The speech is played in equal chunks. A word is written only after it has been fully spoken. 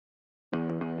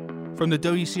From the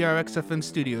WCRX-FM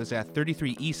studios at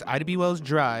 33 East Ida B. Wells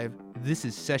Drive, this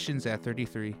is Sessions at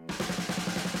 33.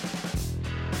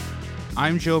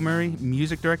 I'm Joe Murray,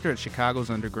 music director at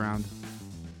Chicago's Underground.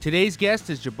 Today's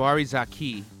guest is Jabari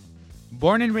Zakee.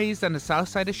 Born and raised on the south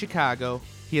side of Chicago,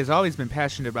 he has always been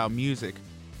passionate about music.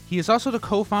 He is also the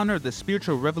co-founder of the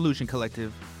Spiritual Revolution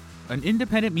Collective, an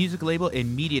independent music label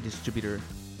and media distributor.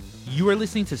 You are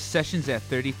listening to Sessions at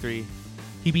 33.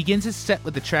 He begins his set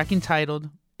with the track entitled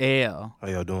AL. How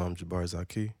y'all doing? I'm Jabari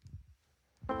Zakee.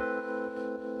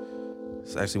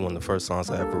 It's actually one of the first songs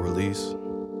I ever released.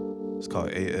 It's called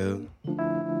AL.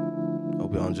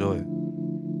 Hope y'all enjoy it.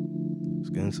 Let's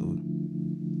get into it.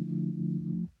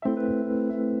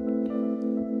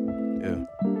 Yeah.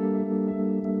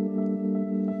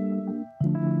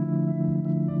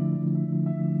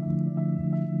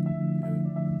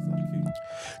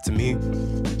 To me,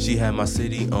 she had my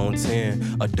city on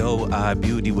 10. A doe-eyed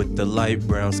beauty with the light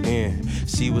brown skin.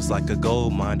 She was like a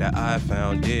gold mine that I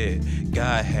found dead.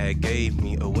 God had gave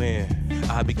me a win.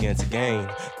 I began to gain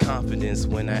confidence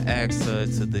when I asked her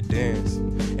to the dance.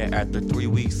 And after 3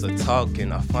 weeks of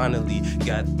talking, I finally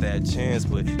got that chance.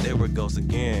 But there it goes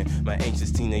again. My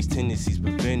anxious teenage tendencies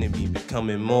prevented me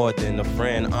becoming more than a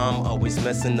friend. I'm always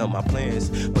messing up my plans.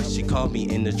 But she caught me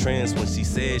in the trance when she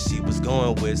said she was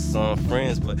going with some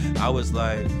friends. But I was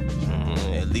like,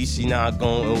 at least she not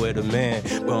going with a man.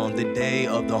 But on the day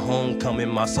of the homecoming,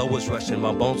 my soul was rushing,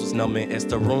 my bones was numbing. As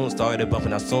the room started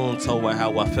bumping, I soon told her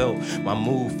how I felt. My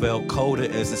mood felt colder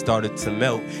as it started to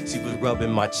melt. She was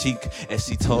rubbing my cheek as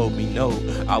she told me no.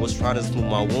 I was trying to smooth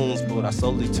my wounds, but I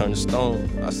slowly turned to stone.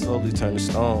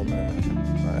 Man.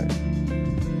 Like,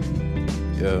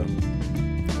 yeah.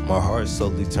 My heart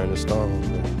slowly turned to stone,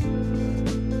 man.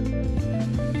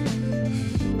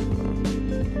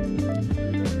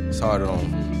 It's hard to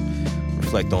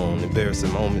reflect on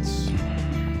embarrassing moments.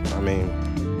 I mean,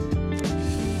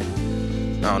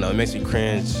 I don't know, it makes me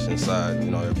cringe inside,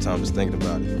 every time just thinking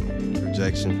about it.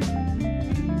 Rejection.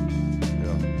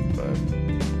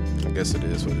 But I guess it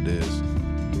is what it is.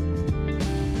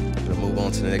 Gonna move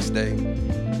on to the next day.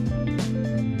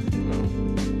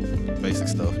 Basic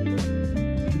stuff.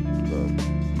 But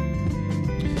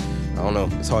I don't know,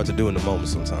 it's hard to do in the moment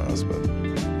sometimes, but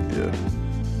yeah.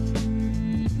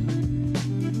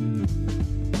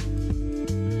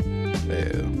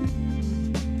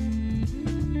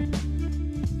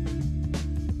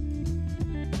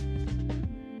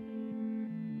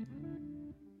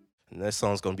 That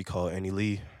song's gonna be called Annie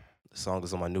Lee. The song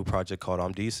is on my new project called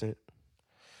I'm Decent.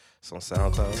 It's on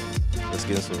SoundCloud. Let's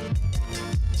get into it.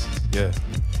 Yeah.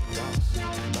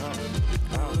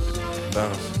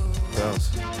 Bounce, bounce,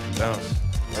 bounce,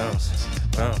 bounce,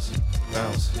 bounce,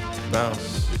 bounce, bounce.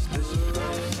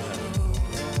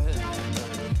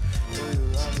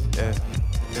 Yeah,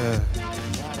 yeah.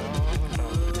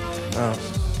 Bounce,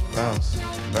 bounce,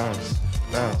 bounce,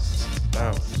 bounce,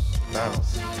 bounce,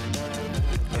 bounce.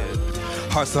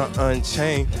 Hearts are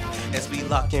unchained as we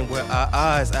lock in with our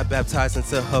eyes. I baptize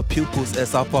into her pupils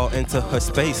as I fall into her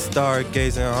space.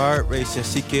 Stargazing, heart racing,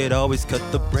 she could always cut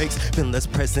the brakes. Feeling less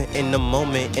present in the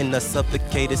moment, in a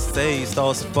suffocated state.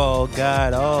 Stars fall,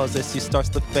 God alls as she starts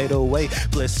to fade away.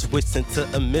 Bliss switch into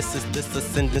a missus, this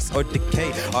ascendance or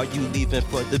decay. Are you leaving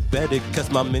for the better? Cause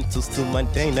my mental's too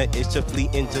mundane. That it's your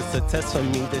fleeting just a test for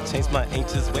me to change my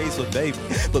anxious ways.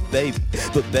 But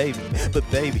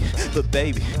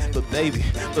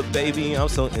baby, I'm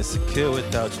so insecure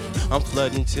without you. I'm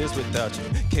flooding tears without you.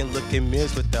 Can't look in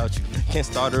mirrors without you. Can't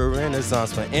start a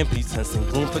renaissance for impotence and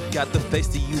gloom. Forgot the face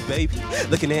to you, baby.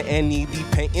 Looking at Annie Lee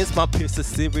paintings, my pure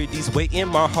sincerity's waiting.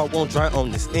 My heart won't dry on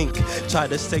this ink. Try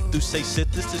to shake through shake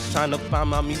shit. This is trying to find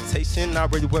my mutation. I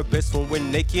really wear best when we're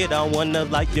naked. I wanna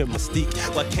like your mystique.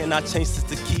 Why can't I change this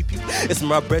to keep you? It's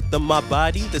my breath of my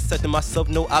body. Decepting myself,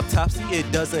 no autopsy. It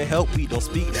doesn't help, we don't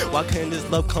speak. Why can't this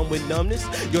love come with numbness?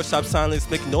 Your sharp silence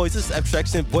make noises.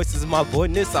 Abstraction voices my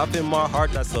voidness. I feel my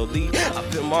heart die slowly.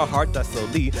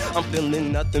 I'm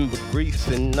feeling nothing but grief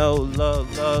and no love,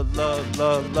 baby.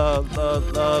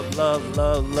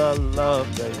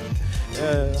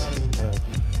 Yeah.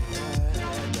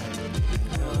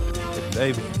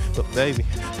 But baby,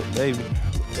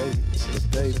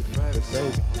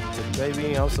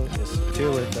 I'm so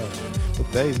insecure without you. But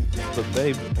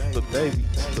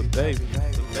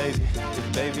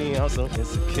baby, I'm so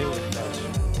insecure without you.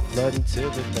 Flooding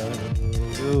tears without you, baby.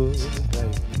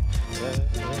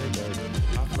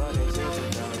 I'm flooding tears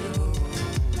without you.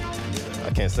 I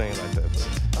can't sing like that,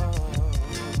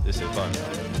 but this shit fun.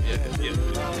 Yeah.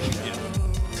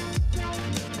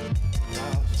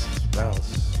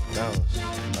 Bounce.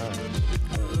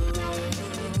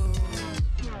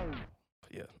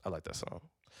 Yeah, I like that song.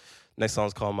 Next song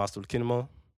is called Mas do Que Amor.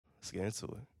 Let's get into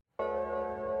it.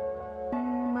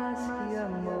 Mas que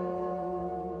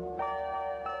amor,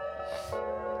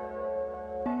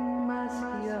 mas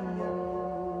que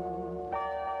amor,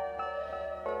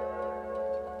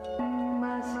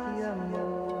 mas que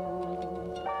amor,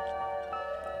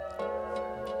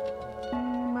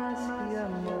 mas que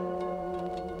amor.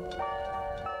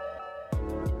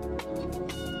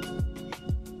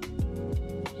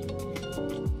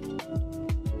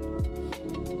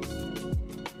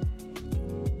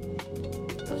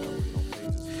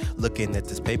 Looking at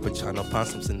this paper, trying to find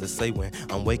something to say when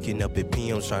I'm waking up at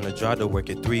PM, trying to drive to work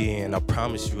at 3 and I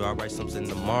promise you I'll write something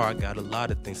tomorrow. I got a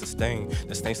lot of things to stain.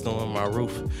 The stain still on my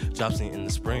roof, drops in the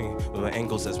spring, with my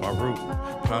angles as my root.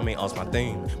 Primate all's my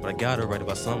thing, but I gotta write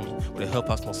about something. With the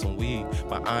help I smoke some weed,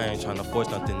 but I ain't trying to force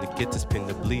nothing to get this pen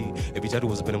to bleed. Every judge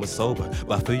was been with sober,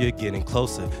 but I feel you're getting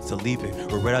closer to leaving.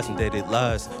 We're realizing that it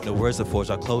lies, no words to forge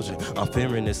our closure. I'm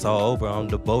fearing it's all over, I'm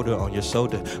the boulder on your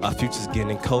shoulder. Our future's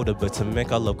getting colder, but to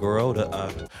make our love grow older, I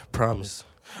promise.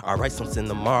 I'll write something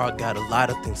tomorrow, I got a lot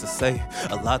of things to say.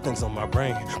 A lot of things on my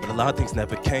brain, but a lot of things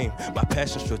never came. My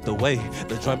passion stripped away,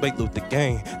 the joint break looped the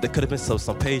game. There could have been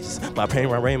some pages, my pain,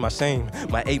 my rain, my shame.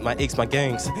 My ache, my aches, my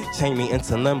gangs, chain me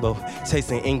into limbo.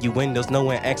 Chasing innuendos,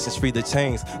 knowing actions free the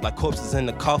chains. Like corpses in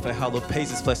the coffin, hollow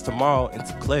pages, flesh tomorrow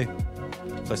into clay.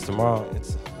 Flesh tomorrow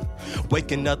into...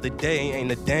 Wake another day,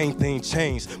 ain't a dang thing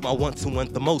changed. My one-two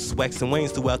want the most, wax and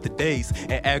wanes throughout the days.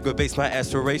 And aggravates my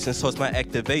aspirations, so it's my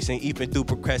activation. Even through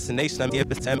procrastination, I'm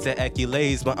able to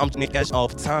accolades, but I'm cash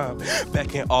off time.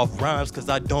 Backing off rhymes, cause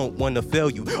I don't wanna fail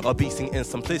you. Or be seen and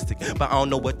simplistic, but I don't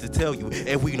know what to tell you.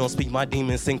 And we don't speak my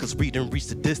demons, sing cause reading reach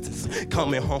the distance.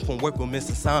 Coming home from work with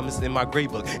missing assignments in my grade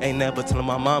book. Ain't never telling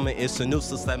my mama it's a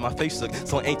nuisance like my face look.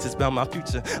 So anxious about my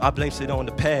future, I blame shit on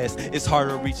the past. It's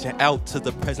harder reaching out to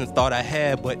the present thought I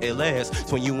had, but it lasts.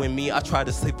 So when you and me, I try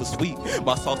to save was sweet.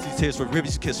 My salty tears with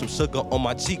rivers kiss from sugar on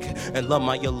my cheek. And love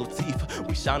my yellow teeth.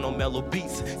 We shine on mellow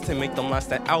beats to make them lines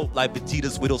stand out like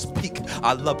Vegeta's widow's peak.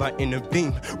 I love our inner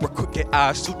beam. We're crooked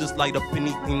eyes, shooters light up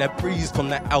anything that breathes from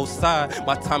the outside.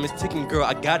 My time is ticking, girl,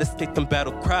 I gotta escape them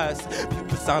battle cries. People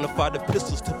personify the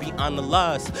pistols to be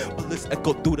analyzed. Bullets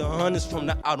echo through the hundreds from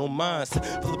the outer minds.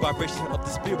 Feel the vibration of the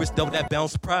spirits, though that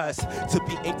bounce prize. To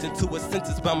be inked into a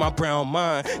sentence by my brown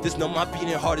mind. Just know my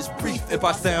beating heart is brief if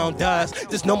I sound dies.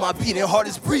 Just know my beating heart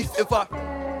is brief if I... I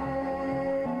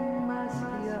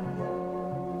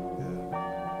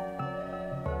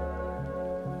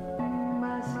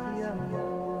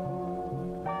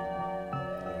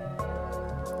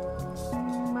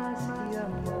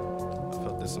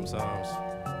felt this sometimes.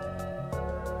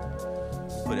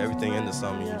 You put everything into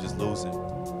something, you just lose it.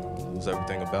 Lose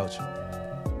everything about you.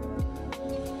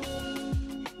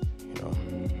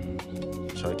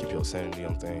 Try to keep your sanity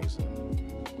on things.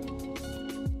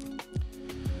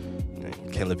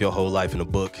 You can't live your whole life in a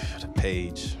book, a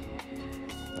page.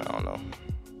 I don't know.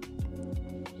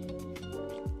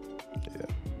 Yeah.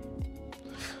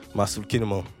 Mas do Que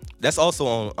Amor. That's also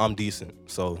on I'm Decent.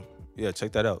 So, yeah,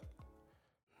 check that out.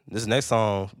 This next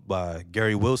song by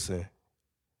Gary Wilson,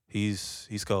 he's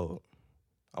cold.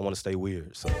 I want to stay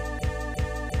weird, so.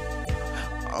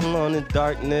 I'm on the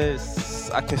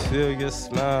darkness, I can feel your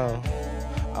smile.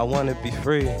 I wanna be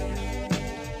free,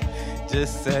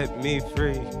 just set me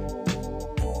free.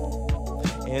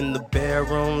 In the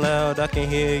bedroom loud, I can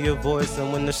hear your voice.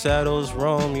 And when the shadows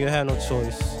roam, you had no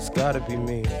choice. It's gotta be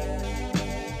me,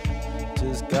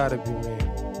 just gotta be me.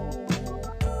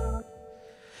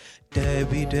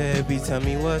 Debbie, Debbie, tell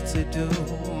me what to do.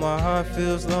 My heart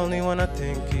feels lonely when I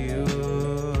think of you.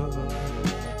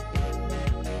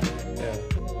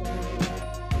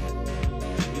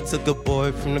 Took a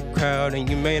boy from the crowd and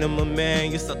you made him a man.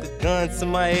 You stuck a gun to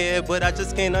my head, but I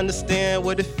just can't understand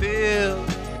what it feels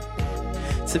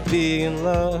to be in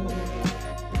love.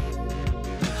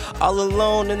 All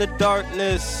alone in the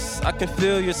darkness, I can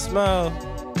feel your smile.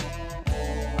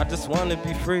 I just wanna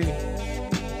be free,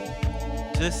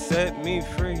 just set me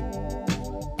free.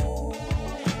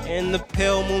 In the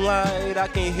pale moonlight, I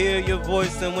can hear your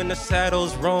voice. And when the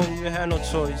shadows roam, you had no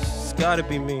choice. It's gotta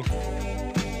be me.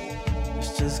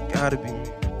 Just gotta be me.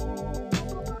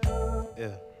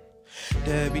 Yeah.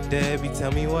 Debbie, Debbie,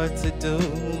 tell me what to do.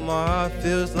 My heart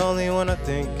feels lonely when I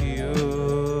think of you.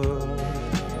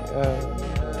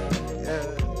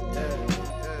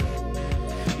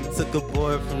 You took a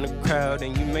boy from the crowd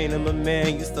and you made him a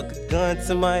man. You stuck a gun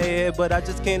to my head, but I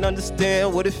just can't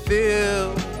understand what it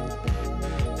feels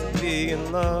to be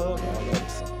in love.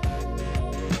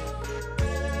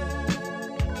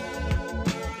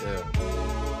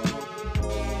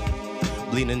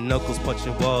 Bleeding knuckles,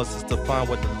 punching walls just to find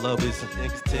what the love is. And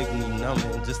niggas take me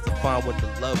numbing just to find what the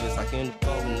love is. I can't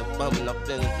go in the bumming, I'm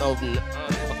feeling love in the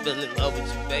I'm feeling in love with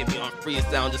you, baby. I'm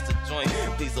freestyle just a joint.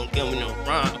 Please don't give me no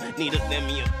rhyme. Need to lend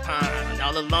me a pine.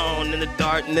 All alone in the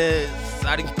darkness,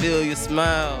 I didn't feel your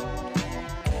smile.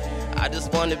 I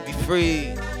just wanna be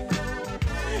free.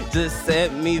 Just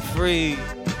set me free.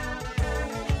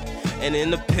 And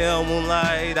in the pale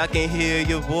moonlight, I can hear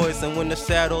your voice. And when the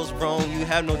shadows roam, you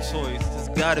have no choice.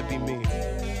 Just gotta be me.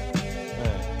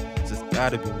 Just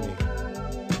gotta be me.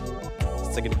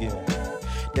 Let's take it again.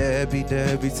 Debbie,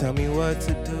 Debbie, tell me what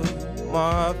to do.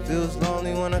 My heart feels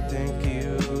lonely when I think of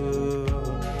you.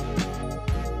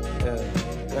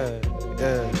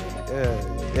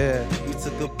 Yeah. You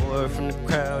took a boy from the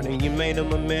crowd and you made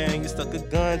him a man. You stuck a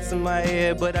gun to my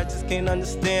head, but I just can't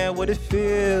understand what it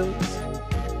feels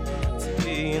to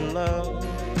be in love.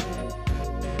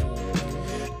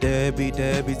 Debbie,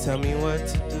 Debbie, tell me what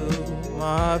to do.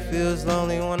 My heart feels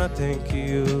lonely when I think of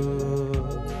you.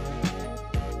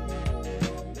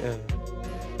 Yeah.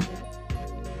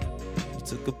 You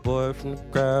took a boy from the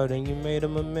crowd and you made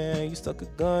him a man. You stuck a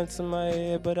gun to my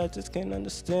head, but I just can't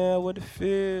understand what it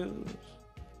feels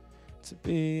to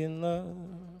be in love.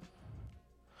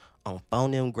 On phone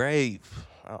them grave.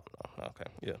 I don't know. Okay,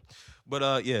 yeah.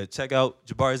 But yeah, check out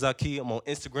Jabari Zakee. I'm on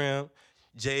Instagram,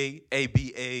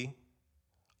 JABARIZAKEE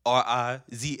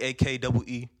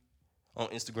on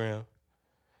Instagram.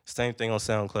 Same thing on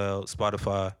SoundCloud,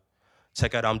 Spotify.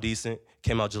 Check out I'm Decent.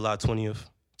 Came out July 20th.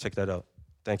 Check that out.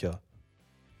 Thank y'all.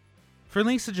 For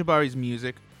links to Jabari's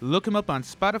music, look him up on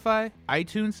Spotify,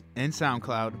 iTunes, and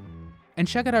SoundCloud. And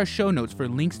check out our show notes for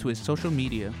links to his social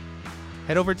media.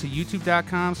 Head over to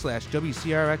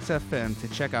youtube.com/WCRXFM to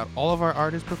check out all of our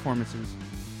artist performances.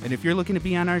 And if you're looking to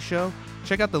be on our show,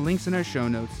 check out the links in our show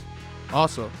notes.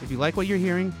 Also, if you like what you're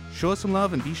hearing, show us some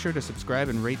love and be sure to subscribe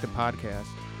and rate the podcast.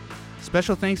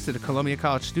 Special thanks to the Columbia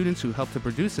College students who helped to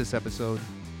produce this episode,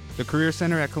 the Career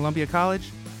Center at Columbia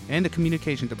College, and the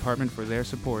Communication Department for their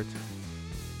support.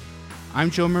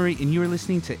 I'm Joe Murray, and you are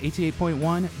listening to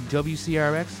 88.1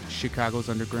 WCRX, Chicago's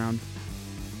Underground.